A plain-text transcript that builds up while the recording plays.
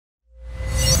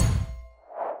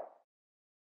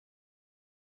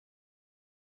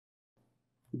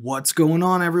What's going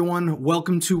on, everyone?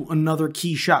 Welcome to another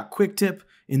KeyShot quick tip.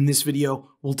 In this video,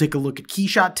 we'll take a look at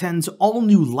KeyShot 10's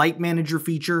all-new Light Manager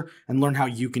feature and learn how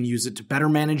you can use it to better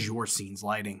manage your scene's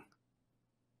lighting.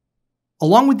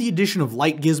 Along with the addition of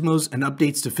light gizmos and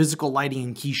updates to physical lighting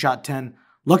in KeyShot 10,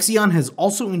 Luxeon has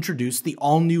also introduced the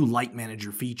all-new Light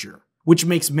Manager feature, which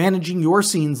makes managing your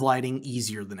scene's lighting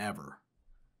easier than ever.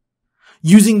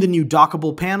 Using the new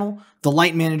dockable panel, the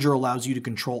Light Manager allows you to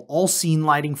control all scene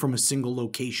lighting from a single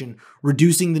location,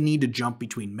 reducing the need to jump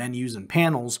between menus and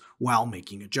panels while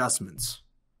making adjustments.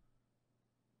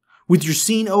 With your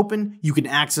scene open, you can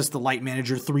access the Light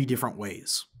Manager 3 different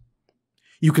ways.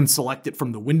 You can select it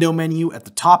from the window menu at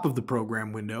the top of the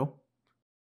program window.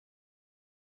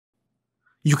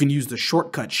 You can use the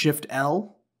shortcut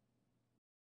Shift-L.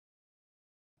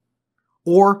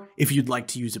 Or, if you'd like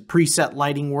to use a preset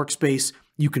lighting workspace,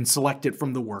 you can select it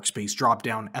from the workspace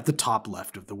dropdown at the top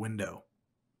left of the window.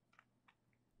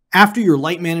 After your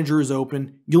Light Manager is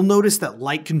open, you'll notice that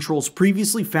light controls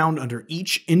previously found under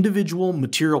each individual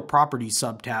Material Properties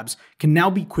subtabs can now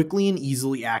be quickly and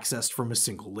easily accessed from a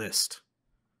single list.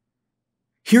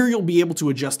 Here you'll be able to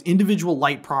adjust individual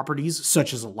light properties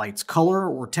such as a light's color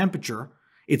or temperature,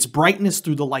 its brightness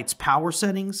through the light's power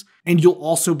settings, and you'll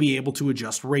also be able to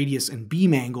adjust radius and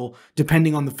beam angle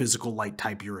depending on the physical light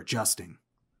type you're adjusting.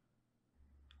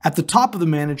 At the top of the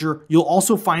manager, you'll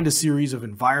also find a series of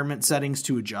environment settings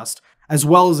to adjust, as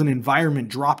well as an environment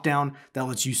dropdown that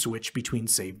lets you switch between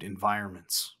saved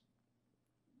environments.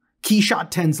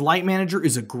 KeyShot 10's Light Manager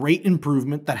is a great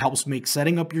improvement that helps make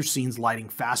setting up your scene's lighting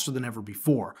faster than ever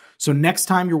before, so next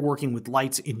time you're working with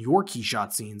lights in your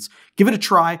KeyShot scenes, give it a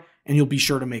try and you'll be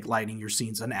sure to make lighting your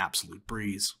scenes an absolute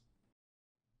breeze.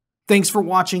 Thanks for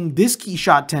watching this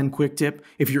KeyShot 10 quick tip.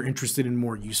 If you're interested in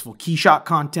more useful KeyShot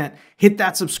content, hit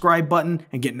that subscribe button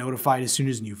and get notified as soon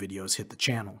as new videos hit the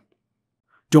channel.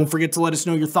 Don't forget to let us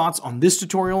know your thoughts on this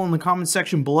tutorial in the comment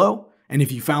section below. And if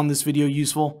you found this video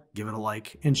useful, give it a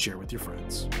like and share with your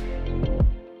friends.